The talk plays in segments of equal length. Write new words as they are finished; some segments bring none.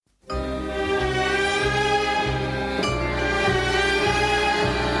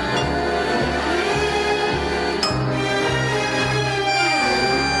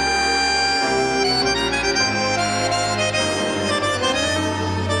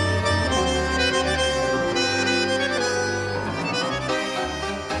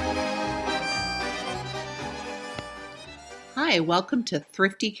Hi, welcome to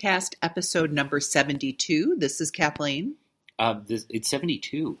ThriftyCast episode number 72. This is Kathleen. It's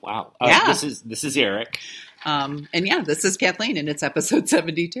 72. Wow. Yeah. This is Eric. This is Kathleen, and it's episode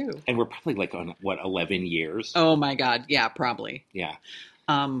 72. And we're probably like on, 11 years? Oh my God. Yeah, probably. Yeah.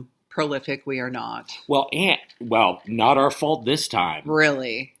 Prolific we are not. Well, not our fault this time.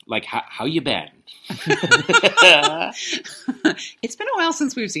 Really? Like, how you been? It's been a while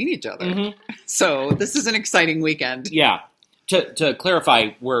since we've seen each other. Mm-hmm. So this is an exciting weekend. Yeah. To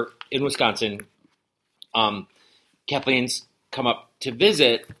clarify, we're in Wisconsin. Kathleen's come up to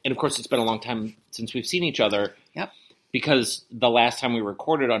visit, and of course it's been a long time since we've seen each other. Yep. Because the last time we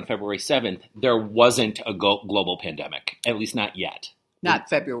recorded on February 7th, there wasn't a global pandemic, at least not yet. Not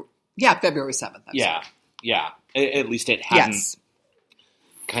February. Yeah, February 7th. Yeah. At least it hasn't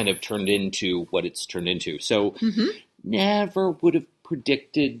kind of turned into what it's turned into. So never would have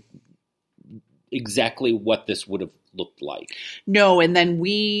predicted exactly what this would have looked like. No, and then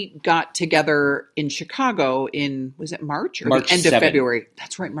we got together in Chicago was it March? Or March the end 7th. of February.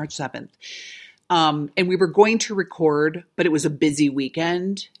 That's right, March 7th. And we were going to record, but it was a busy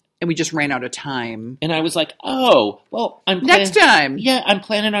weekend, and we just ran out of time. And I was like, oh, well, next time. Yeah, I'm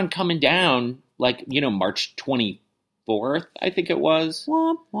planning on coming down, March 24th, I think it was.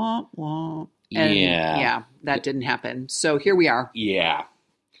 Womp, womp, womp. And yeah, that didn't happen. So here we are. Yeah.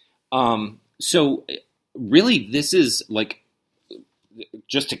 So really, this is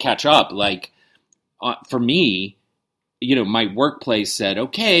just to catch up, for me, my workplace said,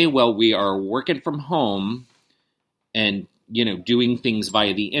 okay, well, we are working from home and, doing things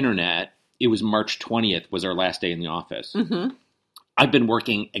via the internet. It was March 20th was our last day in the office. Mm-hmm. I've been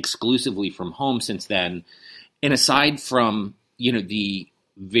working exclusively from home since then. And aside from, the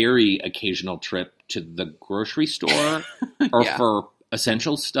very occasional trip to the grocery store or for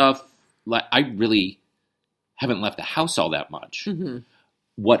essential stuff, I really haven't left the house all that much. Mm-hmm.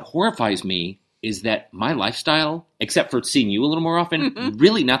 What horrifies me is that my lifestyle, except for seeing you a little more often,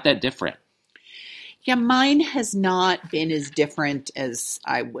 really not that different. Yeah, mine has not been as different as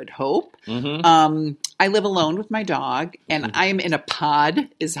I would hope. Mm-hmm. I live alone with my dog, and I'm in a pod,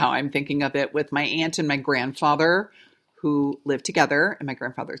 is how I'm thinking of it, with my aunt and my grandfather, who live together, and my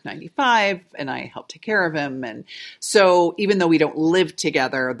grandfather's 95, and I help take care of him. And so even though we don't live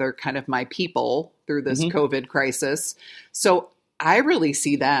together, they're kind of my people through this COVID crisis. So I really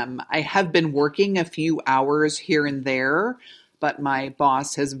see them. I have been working a few hours here and there, but my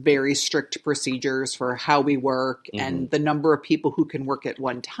boss has very strict procedures for how we work and the number of people who can work at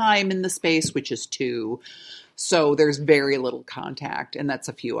one time in the space, which is 2. So there's very little contact, and that's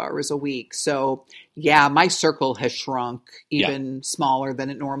a few hours a week. So yeah, my circle has shrunk even smaller than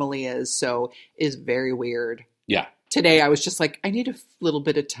it normally is. So it's very weird. Yeah. Today I was just like, I need a little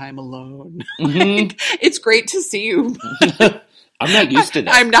bit of time alone. It's great to see you. I'm not used to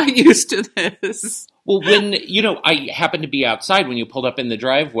that. I'm not used to this. Well, when, I happened to be outside when you pulled up in the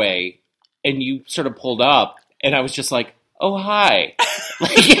driveway and you sort of pulled up and I was just like, oh, hi.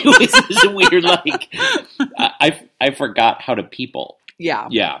 It was this weird, I forgot how to people. Yeah.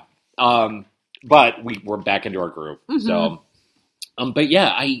 Yeah. But we're back into our groove. Mm-hmm. So, but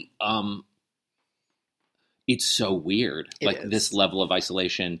yeah, it's so weird. This level of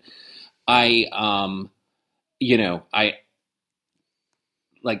isolation. We're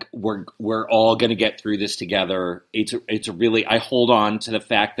all going to get through this together. It's really, I hold on to the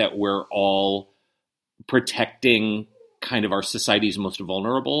fact that we're all protecting kind of our society's most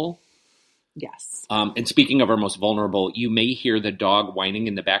vulnerable. Yes. And speaking of our most vulnerable, you may hear the dog whining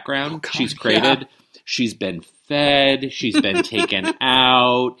in the background. Oh, God, she's crated. Yeah. She's been fed. She's been taken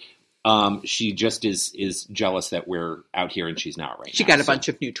out. She just is jealous that we're out here and she's not right now. She got a bunch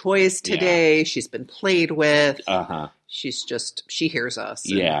of new toys today. Yeah. She's been played with. Uh-huh. She hears us.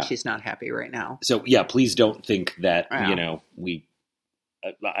 And she's not happy right now. So yeah, please don't think that, we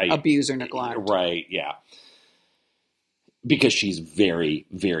abuse or neglect. Right. Yeah. Because she's very,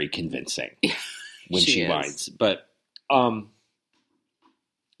 very convincing when she whines. But,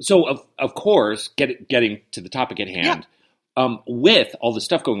 so of course, getting to the topic at hand, with all the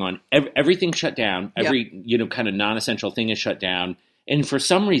stuff going on, everything's shut down. Every, kind of non-essential thing is shut down. And for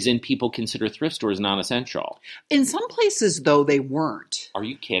some reason, people consider thrift stores non-essential. In some places, though, they weren't. Are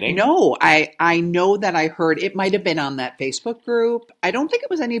you kidding? No, I know that I heard, it might have been on that Facebook group. I don't think it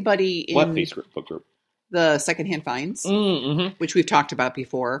was anybody in... What Facebook group? The Secondhand Finds, which we've talked about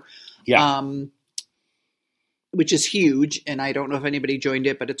before. Yeah. Which is huge, and I don't know if anybody joined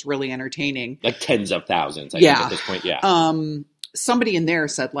it, but it's really entertaining. Like tens of thousands, I think, at this point, somebody in there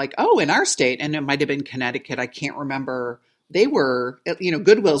said, in our state, and it might have been Connecticut, I can't remember, they were,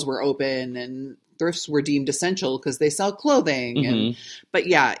 Goodwills were open, and thrifts were deemed essential because they sell clothing. But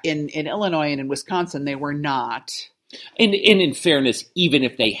yeah, in Illinois and in Wisconsin, they were not. And in fairness, even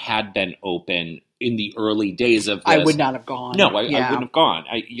if they had been open in the early days of this, I would not have gone. No, I wouldn't have gone.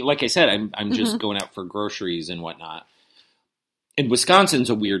 Like I said, I'm just going out for groceries and whatnot. And Wisconsin's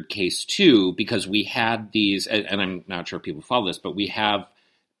a weird case too, because we had these, and I'm not sure if people follow this, but we have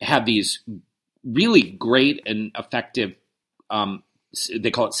had these really great and effective,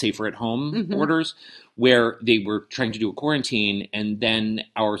 they call it safer at home orders, where they were trying to do a quarantine, and then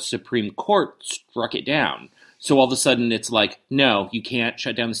our Supreme Court struck it down. So all of a sudden it's like, no, you can't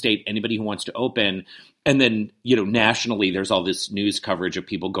shut down the state. Anybody who wants to open. And then, nationally, there's all this news coverage of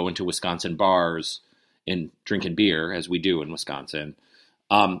people going to Wisconsin bars and drinking beer, as we do in Wisconsin,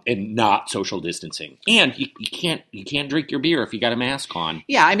 and not social distancing. And you can't drink your beer if you got a mask on.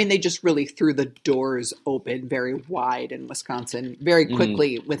 Yeah, I mean, they just really threw the doors open very wide in Wisconsin very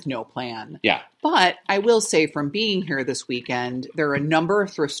quickly with no plan. Yeah. But I will say, from being here this weekend, there are a number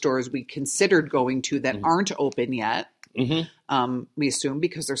of thrift stores we considered going to that aren't open yet. We assume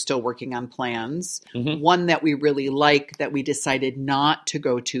because they're still working on plans. One that we really like that we decided not to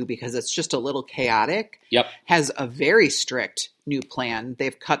go to because it's just a little chaotic has a very strict new plan.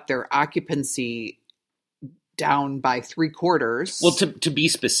 They've cut their occupancy down by 3/4. Well, to be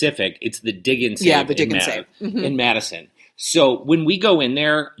specific, it's the Dig and Save. Yeah, the Dig and Save in Madison. So when we go in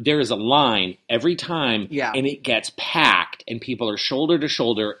there, there is a line every time, and it gets packed, and people are shoulder to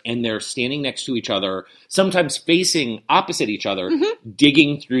shoulder, and they're standing next to each other, sometimes facing opposite each other,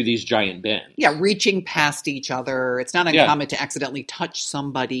 digging through these giant bins. Yeah, reaching past each other. It's not uncommon to accidentally touch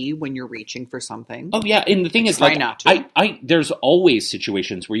somebody when you're reaching for something. Oh, yeah, and the thing is, Try not to. there's always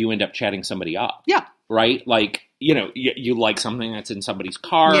situations where you end up chatting somebody up. Yeah. Right? Like, you like something that's in somebody's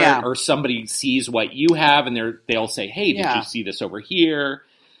car, or somebody sees what you have, and they'll say, hey, did you see this over here?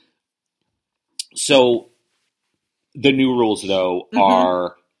 So the new rules, though,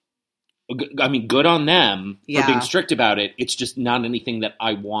 are, I mean, good on them for being strict about it. It's just not anything that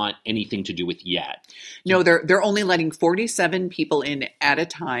I want anything to do with yet. No, they're only letting 47 people in at a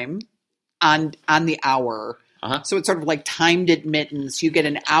time on the hour. So it's sort of like timed admittance. You get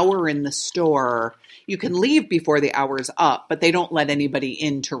an hour in the store. You can leave before the hour's up, but they don't let anybody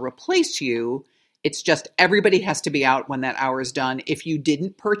in to replace you. It's just everybody has to be out when that hour is done. If you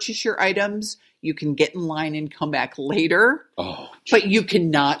didn't purchase your items, you can get in line and come back later. But you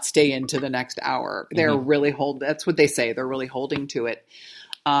cannot stay into the next hour. They're really that's what they say. They're really holding to it.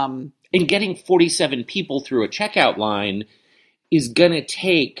 And getting 47 people through a checkout line is going to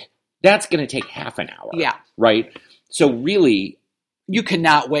take half an hour. Yeah. Right? So really, you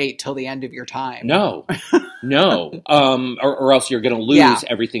cannot wait till the end of your time. No. Or else you're going to lose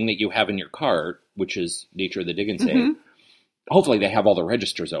everything that you have in your cart, which is nature of the Dig and Save. Hopefully they have all the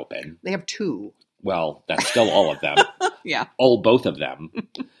registers open. They have 2. Well, that's still all of them. Both of them.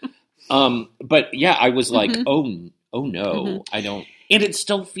 But yeah, I was like, oh no, I don't. And it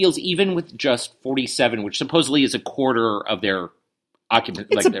still feels, even with just 47, which supposedly is a quarter of their occupant.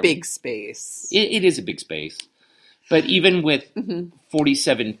 It's a big space. It is a big space. But even with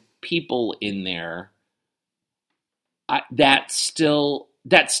 47 people in there, that's still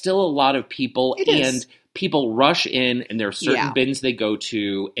a lot of people. And people rush in, and there are certain bins they go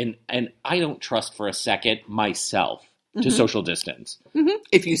to. And I don't trust for a second myself to social distance.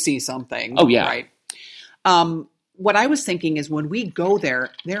 If you see something. Oh, yeah. Right. What I was thinking is, when we go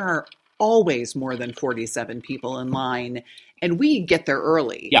there are always more than 47 people in line. And we get there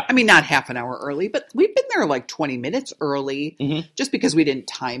early. Yeah. I mean, not half an hour early, but we've been there like 20 minutes early just because we didn't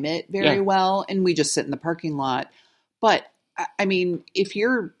time it very well. And we just sit in the parking lot. But I mean, if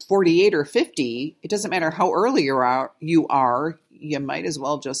you're 48 or 50, it doesn't matter how early you are, you might as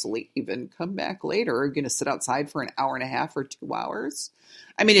well just leave and come back later. You're going to sit outside for an hour and a half or 2 hours.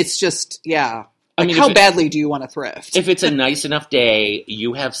 I mean, it's just, I mean, how badly do you want to thrift? If it's a nice enough day,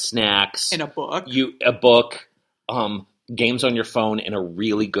 you have snacks. And a book. Games on your phone, and a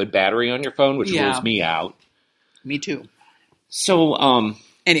really good battery on your phone, which rules me out. Me too. So,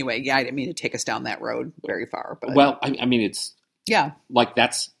 anyway, I didn't mean to take us down that road very far. But well, I mean, it's like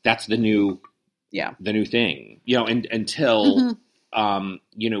that's the new thing, and until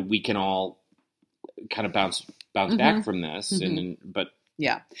we can all kind of bounce back from this,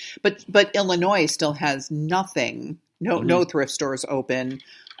 but Illinois still has nothing, no thrift stores open.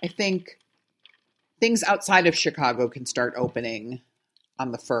 I think things outside of Chicago can start opening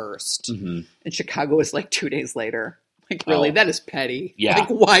on the 1st. And Chicago is like 2 days later. Like, really, that is petty. Yeah. Like,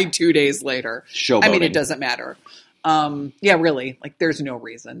 why 2 days later? Showboating. I mean, it doesn't matter. Really. Like, there's no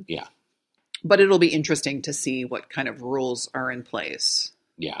reason. Yeah. But it'll be interesting to see what kind of rules are in place.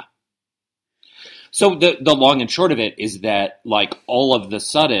 Yeah. So the long and short of it is that, like, all of the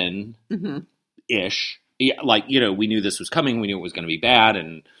sudden, ish, like, you know, we knew this was coming. We knew it was going to be bad.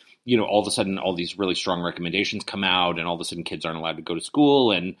 And, you know, all of a sudden, all these really strong recommendations come out, and all of a sudden kids aren't allowed to go to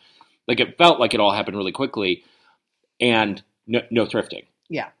school. And, like, it felt like it all happened really quickly, and no thrifting.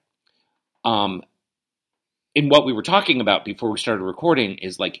 Yeah. And what we were talking about before we started recording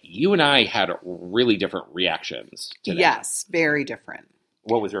is, like, you and I had really different reactions to that. Yes, very different.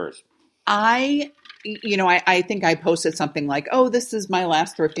 What was yours? I think I posted something like, oh, this is my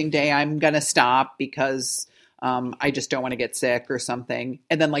last thrifting day. I'm going to stop because I just don't want to get sick or something.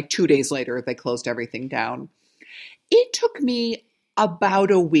 And then, like, 2 days later, they closed everything down. It took me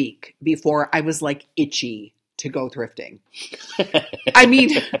about a week before I was, like, itchy to go thrifting. I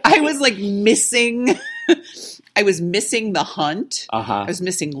mean, I was like missing the hunt. I was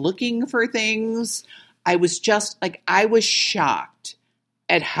missing looking for things. I was just like, I was shocked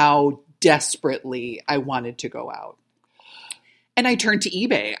at how desperately I wanted to go out. And I turned to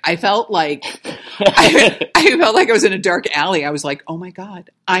eBay. I felt like I was in a dark alley. I was like, oh my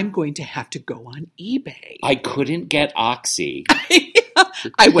God, I'm going to have to go on eBay. I couldn't get Oxy.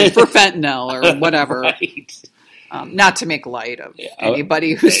 I went for fentanyl or whatever. Right. Not to make light of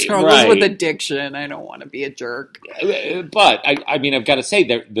anybody who struggles with addiction. I don't want to be a jerk. But, I mean, I've got to say,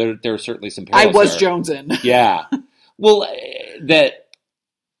 there are certainly some perils I was there. jonesing. Yeah. Well,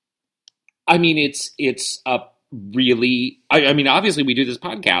 it's a really, I mean, obviously we do this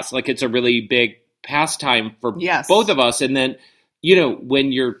podcast. Like, it's a really big pastime for both of us. And then, you know,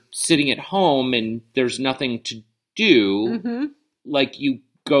 when you're sitting at home and there's nothing to do, like, you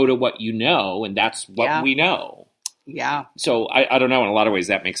go to what you know, and that's what we know. Yeah. So I don't know. In a lot of ways,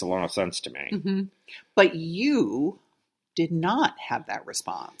 that makes a lot of sense to me. But you did not have that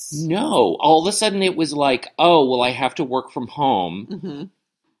response. No. All of a sudden, it was like, oh, well, I have to work from home.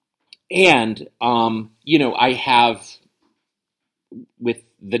 And, you know, I have, with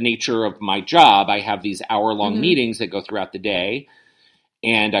the nature of my job, I have these hour-long meetings that go throughout the day.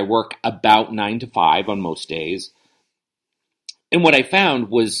 And I work about 9 to 5 on most days. And what I found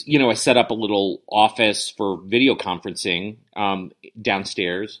was, you know, I set up a little office for video conferencing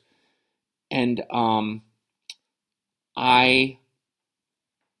downstairs. And I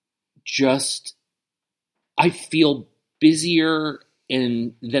feel busier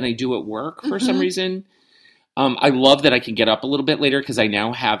than I do at work for some reason. I love that I can get up a little bit later because I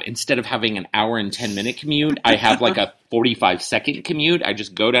now have, instead of having an hour and 10-minute commute, I have like a 45-second commute. I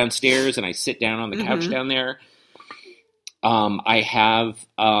just go downstairs and I sit down on the couch down there. I have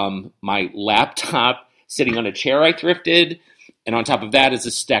my laptop sitting on a chair I thrifted, and on top of that is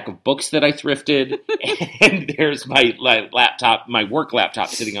a stack of books that I thrifted, and there's my laptop, my work laptop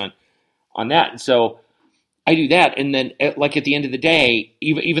sitting on that. And so I do that, and then like at the end of the day,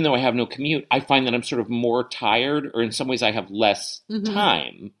 even though I have no commute, I find that I'm sort of more tired, or in some ways I have less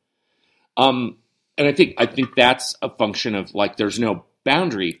time. And I think that's a function of, like, there's no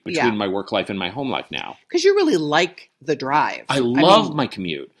boundary between my work life and my home life now. Because you really like the drive. I love my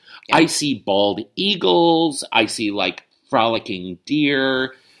commute. Yeah. I see bald eagles. I see, like, frolicking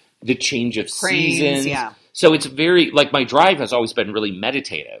deer, the change of seasons. Yeah. So it's very, like, my drive has always been really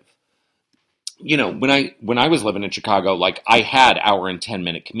meditative. You know, when I was living in Chicago, like, I had hour and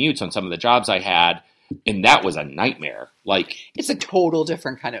 10-minute commutes on some of the jobs I had, and that was a nightmare. Like, it's a totally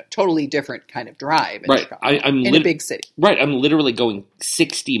different kind of drive in Chicago, I'm in a big city. Right. I'm literally going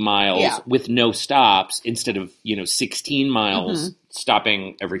 60 miles with no stops instead of, 16 miles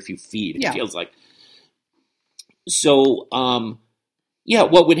stopping every few feet, it feels like. So,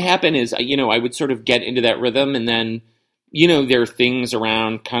 what would happen is, I would sort of get into that rhythm, and then, there are things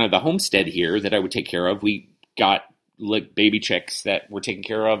around kind of the homestead here that I would take care of. We got, like, baby chicks that were taken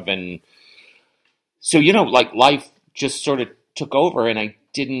care of, and so, like, life just sort of took over, and I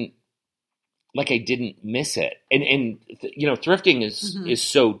didn't miss it. And thrifting is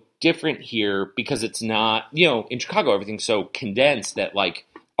so different here because it's not, in Chicago, everything's so condensed that, like,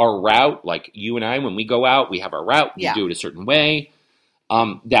 our route, like you and I, when we go out, we have our route, we do it a certain way.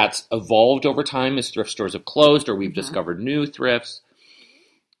 That's evolved over time as thrift stores have closed or we've discovered new thrifts.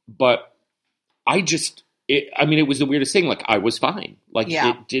 But it was the weirdest thing. Like, I was fine. Like,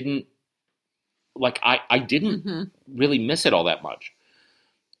 it didn't, like, I didn't really miss it all that much.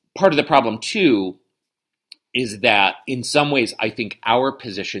 Part of the problem, too, is that in some ways, I think our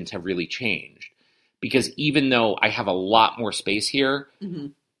positions have really changed. Because even though I have a lot more space here,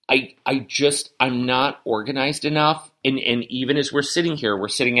 I'm not organized enough. And even as we're sitting here, we're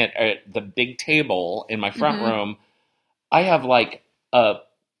sitting at the big table in my front room. I have, like, a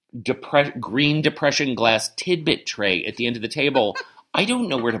green depression glass tidbit tray at the end of the table I don't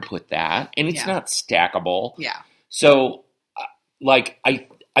know where to put that, and it's Yeah. not stackable. Yeah. So, like,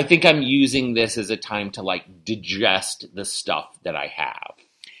 I think I'm using this as a time to, like, digest the stuff that I have.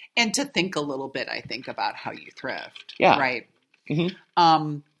 And to think a little bit, I think, about how you thrift. Yeah. Right.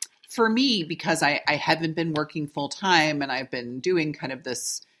 Mm-hmm. For me, because I haven't been working full time and I've been doing kind of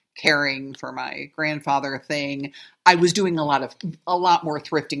this caring for my grandfather thing, I was doing a lot more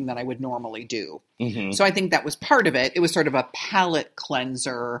thrifting than I would normally do. Mm-hmm. So I think that was part of it. It was sort of a palate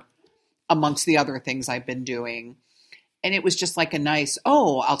cleanser amongst the other things I've been doing. And it was just like a nice,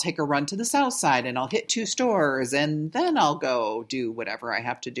 I'll take a run to the south side and I'll hit 2 stores and then I'll go do whatever I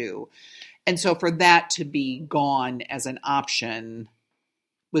have to do. And so for that to be gone as an option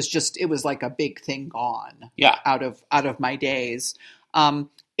it was like a big thing gone out of my days.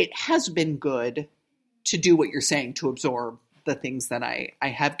 It has been good to do what you're saying, to absorb the things that I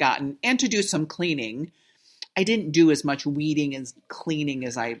have gotten and to do some cleaning. I didn't do as much weeding and cleaning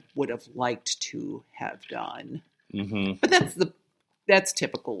as I would have liked to have done. Mm-hmm. But that's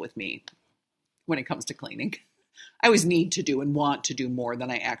typical with me when it comes to cleaning. I always need to do and want to do more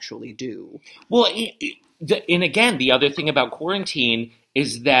than I actually do. Well, and again, the other thing about quarantine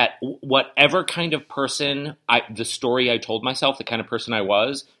is that whatever kind of person, the story I told myself, the kind of person I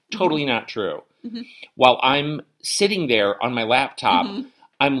was, totally not true. Mm-hmm. While I'm sitting there on my laptop, Mm-hmm.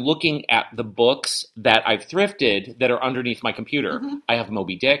 I'm looking at the books that I've thrifted that are underneath my computer. Mm-hmm. I have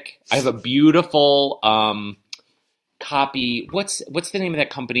Moby Dick. I have a beautiful copy. What's the name of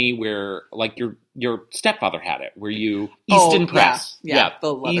that company where, like, your stepfather had it? Where you Easton Press? Yeah,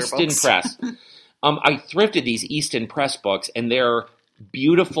 the leather Easton books. Press. I thrifted these Easton Press books, and they're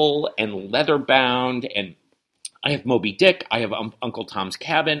beautiful and leather bound. And I have Moby Dick. I have Uncle Tom's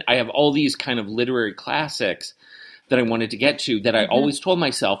Cabin. I have all these kind of literary classics that I wanted to get to, that I always told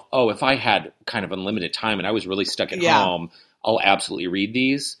myself, if I had kind of unlimited time and I was really stuck at home, I'll absolutely read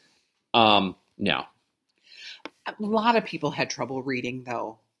these. No. A lot of people had trouble reading,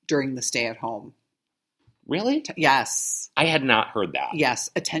 though, during the stay at home. Really? Yes. I had not heard that. Yes.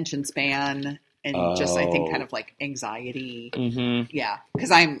 Attention span and just, I think, kind of like anxiety. Mm-hmm. Yeah.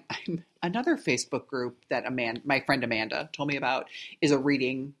 Because I'm another Facebook group that my friend Amanda told me about is a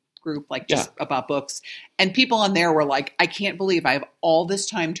reading group, like just about books. And people on there were like, I can't believe I have all this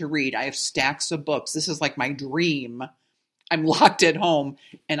time to read. I have stacks of books. This is like my dream. I'm locked at home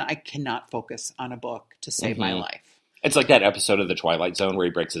and I cannot focus on a book to save my life. It's like that episode of The Twilight Zone where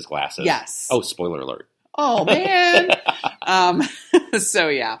he breaks his glasses. Yes. Oh, spoiler alert. Oh, man. So,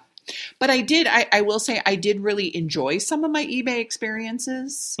 yeah. But I will say I did really enjoy some of my eBay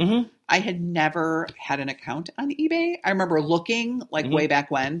experiences. Mm-hmm. I had never had an account on eBay. I remember looking like way back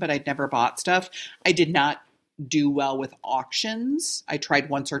when, but I'd never bought stuff. I did not do well with auctions. I tried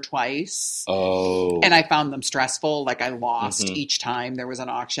once or twice. Oh. And I found them stressful. Like I lost each time there was an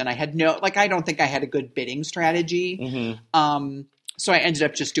auction. I had I don't think I had a good bidding strategy. Mm-hmm. So I ended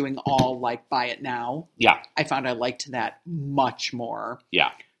up just doing all like buy it now. Yeah. I found I liked that much more.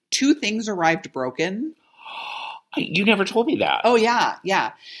 Yeah. 2 things arrived broken. You never told me that. Oh, yeah.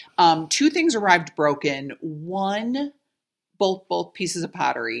 Yeah. 2 things arrived broken. One, both pieces of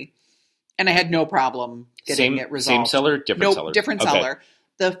pottery. And I had no problem getting it resolved. Same seller, different seller? Different seller.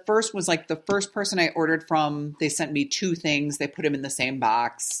 The first was like the first person I ordered from. They sent me 2 things. They put them in the same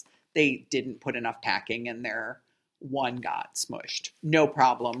box. They didn't put enough packing in there. One got smushed. No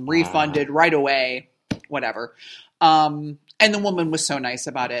problem. Refunded right away. Whatever. And the woman was so nice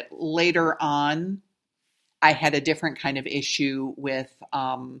about it. Later on, I had a different kind of issue with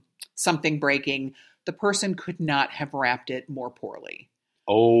something breaking. The person could not have wrapped it more poorly.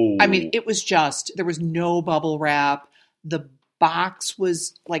 Oh. I mean, it was just, there was no bubble wrap. The box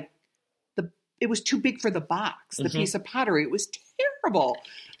was like, it was too big for the box, the piece of pottery. It was terrible.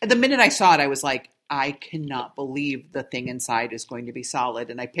 And the minute I saw it, I was like, I cannot believe the thing inside is going to be solid.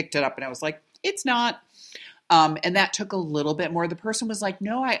 And I picked it up and I was like, it's not. And that took a little bit more. The person was like,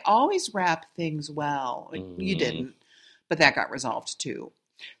 no, I always wrap things well. Like, you didn't. But that got resolved too.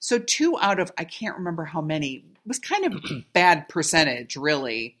 So 2 out of, I can't remember how many, was kind of bad percentage,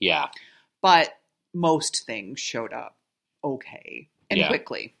 really. Yeah. But most things showed up okay and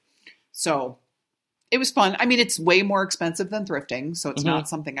quickly. So it was fun. I mean, it's way more expensive than thrifting, so it's not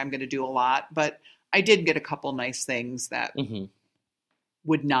something I'm going to do a lot. But I did get a couple nice things that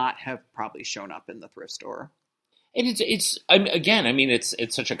would not have probably shown up in the thrift store. And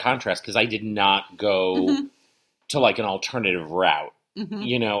it's such a contrast because I did not go to like an alternative route. Mm-hmm.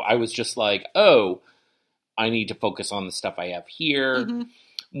 You know, I was just like, oh, I need to focus on the stuff I have here.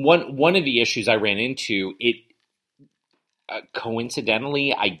 Mm-hmm. One of the issues I ran into,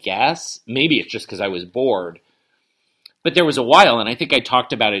 coincidentally, I guess, maybe it's just because I was bored, But there was a while, and I think I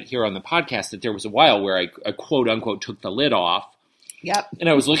talked about it here on the podcast, that there was a while where I quote unquote took the lid off. Yep. And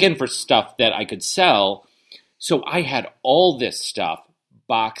I was looking for stuff that I could sell. So I had all this stuff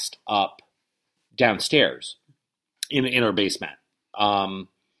boxed up downstairs in our basement. I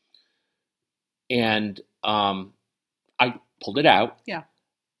pulled it out. Yeah.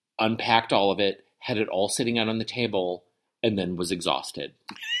 Unpacked all of it, had it all sitting out on the table, and then was exhausted.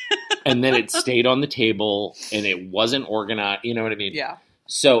 And then it stayed on the table, and it wasn't organized. You know what I mean? Yeah.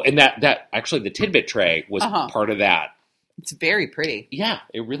 So, and that actually the tidbit tray was part of that. It's very pretty. Yeah,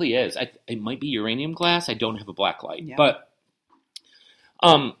 it really is. It might be uranium glass. I don't have a black light, yeah. But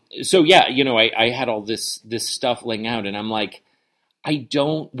so yeah, I had all this stuff laying out, and I'm like, I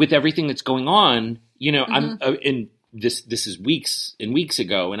don't, with everything that's going on, I'm in this is weeks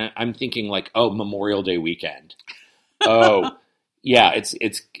ago, and I'm thinking like, oh, Memorial Day weekend. Oh, yeah, it's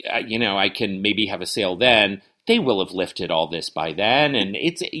I can maybe have a sale then. They will have lifted all this by then, and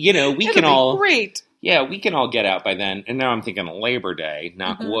it's we can all great. Yeah, we can all get out by then. And now I'm thinking Labor Day,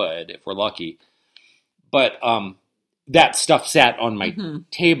 knock wood, if we're lucky. But that stuff sat on my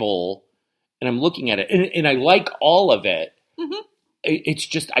table, and I'm looking at it, and I like all of it. Mm-hmm. It's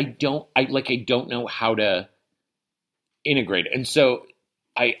just I don't know how to integrate it. And so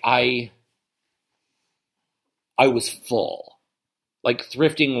I was full. Like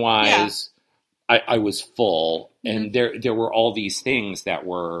thrifting wise, I was full, and there were all these things that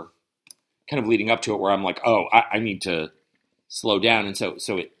were kind of leading up to it where I'm like, oh, I need to slow down. And so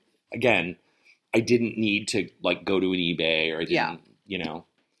it, again, I didn't need to like go to an eBay, or I didn't,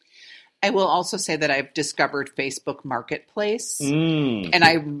 I will also say that I've discovered Facebook Marketplace, and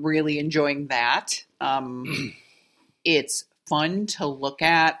I'm really enjoying that. It's fun to look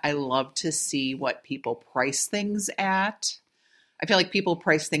at. I love to see what people price things at. I feel like people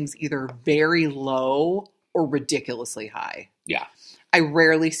price things either very low or ridiculously high. Yeah. I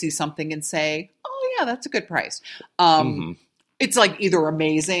rarely see something and say, oh yeah, that's a good price. It's like either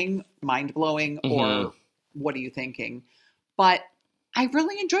amazing, mind-blowing, or what are you thinking? But I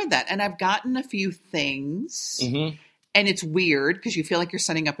really enjoyed that. And I've gotten a few things, and it's weird because you feel like you're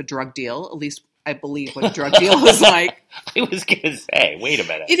setting up a drug deal. At least I believe what a drug deal is like. I was going to say, wait a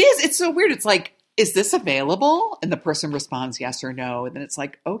minute. It is. It's so weird. It's like, is this available? And the person responds yes or no. And then it's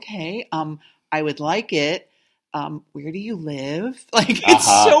like, okay, I would like it. Where do you live? Like, it's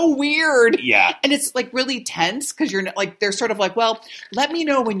so weird. Yeah. And it's like really tense because you're like, they're sort of like, well, let me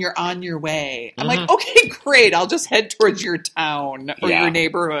know when you're on your way. I'm like, okay, great. I'll just head towards your town or your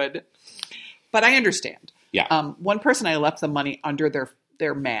neighborhood. But I understand. Yeah. One person, I left the money under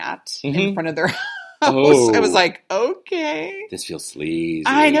their mat in front of their house. I was like, okay. This feels sleazy.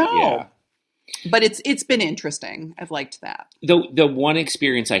 I know. Yeah. But it's been interesting. I've liked that. The one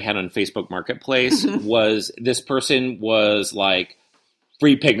experience I had on Facebook Marketplace was this person was like,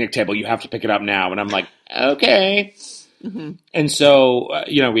 free picnic table, you have to pick it up now. And I'm like, okay. And so,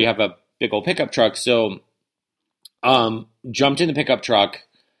 we have a big old pickup truck. So jumped in the pickup truck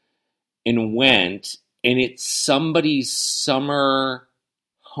and went, and it's somebody's summer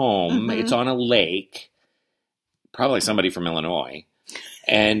home. It's on a lake, probably somebody from Illinois.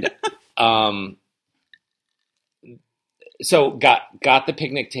 And so got the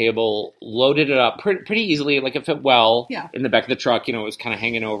picnic table, loaded it up pretty easily. Like it fit well in the back of the truck, it was kind of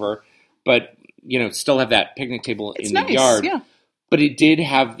hanging over, but still have that picnic table in the yard. Yeah. But it did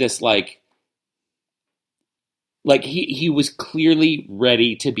have this like he was clearly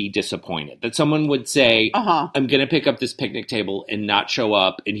ready to be disappointed that someone would say, I'm going to pick up this picnic table and not show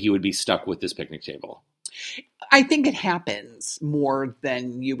up. And he would be stuck with this picnic table. I think it happens more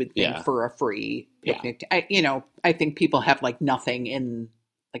than you would think for a free picnic. I think people have like nothing in,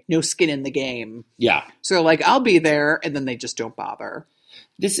 like no skin in the game. Yeah. So like, I'll be there, and then they just don't bother.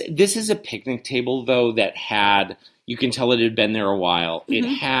 This is a picnic table though that had, you can tell it had been there a while. It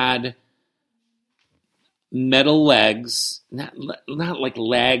had metal legs, not like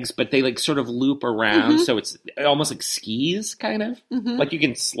legs, but they like sort of loop around. So it's almost like skis kind of, like you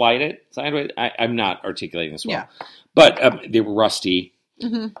can slide it sideways. I'm not articulating this well, but they were rusty,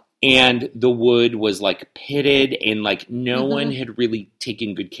 and the wood was like pitted, and like no one had really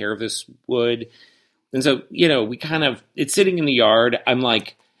taken good care of this wood. And so, we kind of, it's sitting in the yard. I'm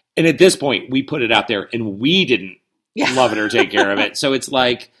like, and at this point we put it out there and we didn't love it or take care of it. So it's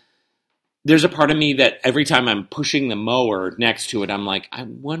like, there's a part of me that every time I'm pushing the mower next to it, I'm like, I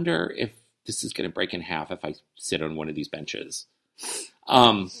wonder if this is going to break in half if I sit on one of these benches.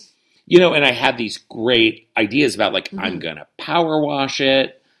 And I had these great ideas about like, I'm going to power wash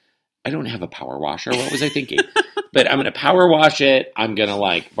it. I don't have a power washer. What was I thinking? But I'm going to power wash it. I'm going to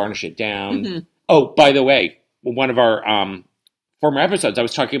like varnish it down. Oh, by the way, one of our former episodes, I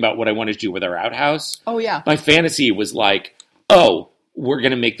was talking about what I wanted to do with our outhouse. Oh, yeah. My fantasy was like, oh, we're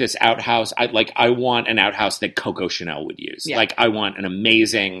going to make this outhouse. I want an outhouse that Coco Chanel would use. Yeah. Like, I want an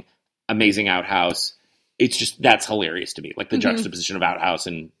amazing, amazing outhouse. It's just, that's hilarious to me. Like the juxtaposition of outhouse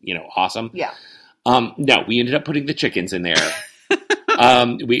and, awesome. Yeah. No, we ended up putting the chickens in there.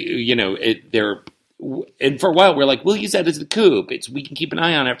 And for a while we're like, we'll use that as the coop. We can keep an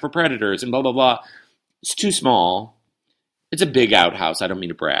eye on it for predators and blah, blah, blah. It's too small. It's a big outhouse. I don't mean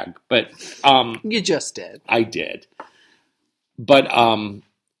to brag, but, you just did. I did. But,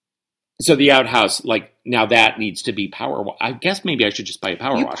 so the outhouse, like, now that needs to be power. I guess maybe I should just buy a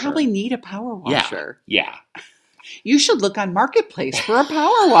power washer. You probably need a power washer. Yeah. You should look on Marketplace for a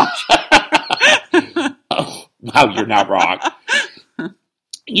power washer. Oh, wow, you're not wrong.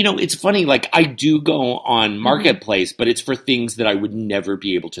 It's funny, like, I do go on Marketplace, but it's for things that I would never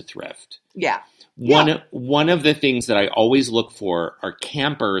be able to thrift. Yeah. One of the things that I always look for are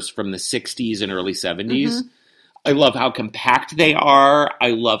campers from the 60s and early 70s. Mm-hmm. I love how compact they are. I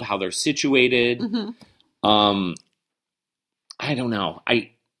love how they're situated. Mm-hmm. I don't know.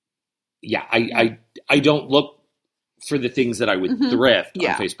 I don't look for the things that I would thrift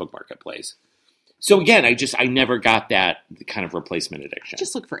on Facebook Marketplace. So again, I never got that kind of replacement addiction.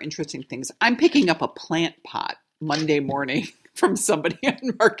 Just look for interesting things. I'm picking up a plant pot Monday morning from somebody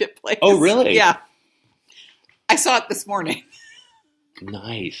on Marketplace. Oh, really? Yeah. I saw it this morning.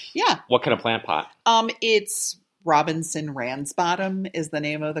 Nice. Yeah. What kind of plant pot? It's Robinson Ransbottom is the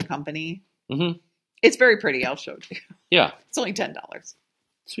name of the company. Mm-hmm. It's very pretty. I'll show it to you. Yeah. It's only $10.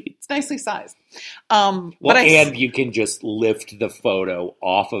 Sweet. It's nicely sized. And you can just lift the photo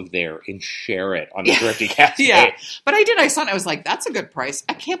off of there and share it on the Thrifty Cast page. Yeah. But I did. I saw it. I was like, that's a good price.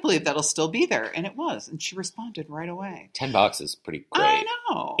 I can't believe that'll still be there. And it was. And she responded right away. $10 is pretty great. I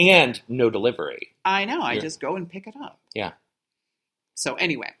know. And no delivery. I know. I just go and pick it up. Yeah. So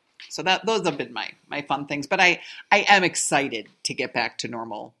anyway. So those have been my fun things. But I am excited to get back to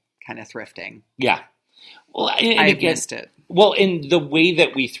normal kind of thrifting. Yeah. Well, I missed it. Well, and the way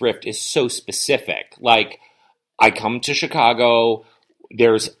that we thrift is so specific. Like, I come to Chicago,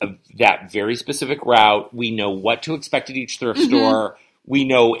 there's that very specific route. We know what to expect at each thrift store. We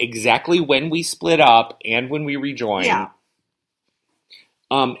know exactly when we split up and when we rejoin. Yeah.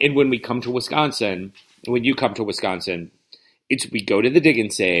 And when we come to Wisconsin, when you come to Wisconsin, we go to the Dig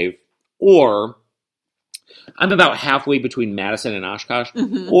and Save, or I'm about halfway between Madison and Oshkosh.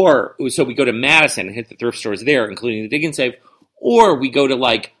 So we go to Madison and hit the thrift stores there, including the Dig and Save, or we go to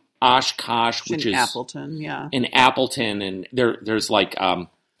like Oshkosh, which is Appleton, in Appleton, and there's like a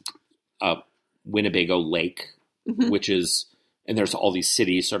Winnebago Lake, which is, and there's all these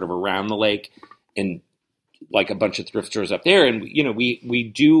cities sort of around the lake, and like a bunch of thrift stores up there, and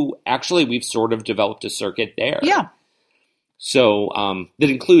we've sort of developed a circuit there. Yeah. So that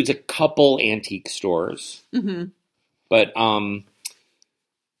includes a couple antique stores, but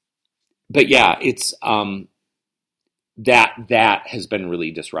yeah, it's that has been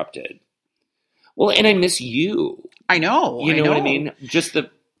really disrupted. Well, and I miss you. I know. You know what I mean? Just the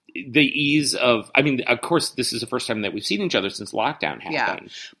ease of. I mean, of course, this is the first time that we've seen each other since lockdown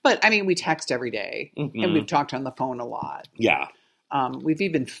happened. Yeah, but I mean, we text every day, and we've talked on the phone a lot. Yeah. We've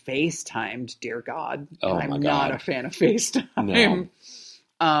even FaceTimed, dear God. Oh, and I'm my God. not a fan of FaceTime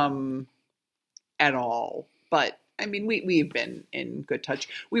at all. But, I mean, we've been in good touch.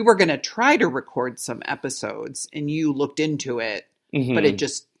 We were going to try to record some episodes, and you looked into it, but it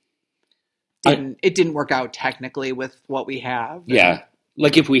just didn't work out technically with what we have. Yeah.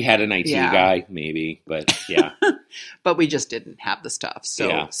 Like if we had an IT guy, maybe, but yeah. But we just didn't have the stuff.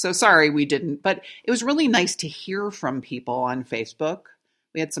 So sorry we didn't. But it was really nice to hear from people on Facebook.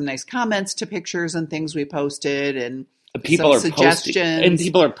 We had some nice comments to pictures and things we posted, and people some are suggestions. And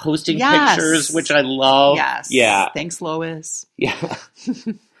people are posting pictures, which I love. Yes. Yeah. Thanks, Lois. Yeah.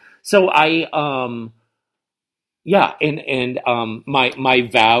 So my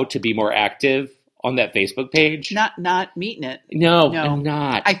vow to be more active on that Facebook page. Not meeting it. No, I'm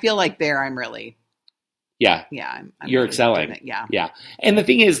not. I feel like I'm really. Yeah. Yeah. I'm You're really excelling. Yeah. Yeah. And the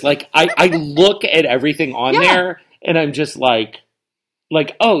thing is, like, I look at everything on there and I'm just like,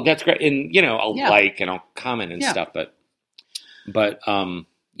 oh, that's great. And, I'll like and I'll comment and stuff. But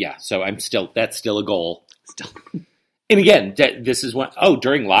so that's still a goal. Still. And again, this is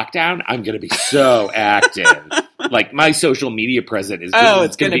during lockdown, I'm going to be so active. Like my social media presence is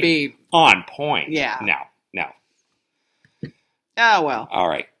it's going to be on point. Yeah. No. Oh, well. All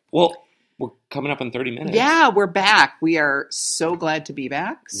right. Well, we're coming up on 30 minutes. Yeah, we're back. We are so glad to be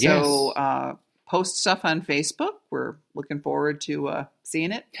back. So post stuff on Facebook. We're looking forward to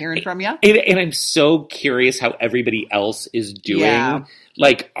seeing it, hearing from you. And I'm so curious how everybody else is doing. Yeah.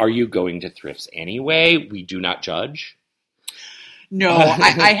 Like, are you going to thrifts anyway? We do not judge. No,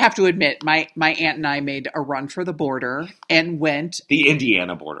 I have to admit, my aunt and I made a run for the border and went the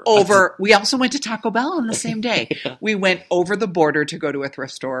Indiana border over. We also went to Taco Bell on the same day. Yeah. We went over the border to go to a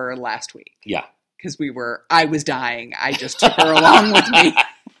thrift store last week. Yeah, because I was dying. I just took her along with me,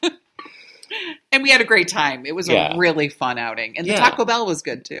 and we had a great time. It was a really fun outing, and the Taco Bell was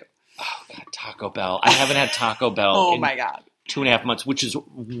good too. Oh God, Taco Bell! I haven't had Taco Bell. My God, 2.5 months, which is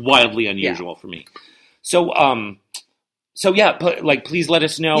wildly unusual for me. So yeah, but please let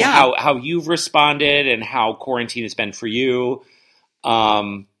us know how you've responded and how quarantine has been for you.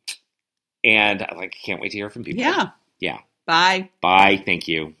 And can't wait to hear from people. Yeah. Yeah. Bye. Bye. Thank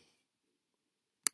you.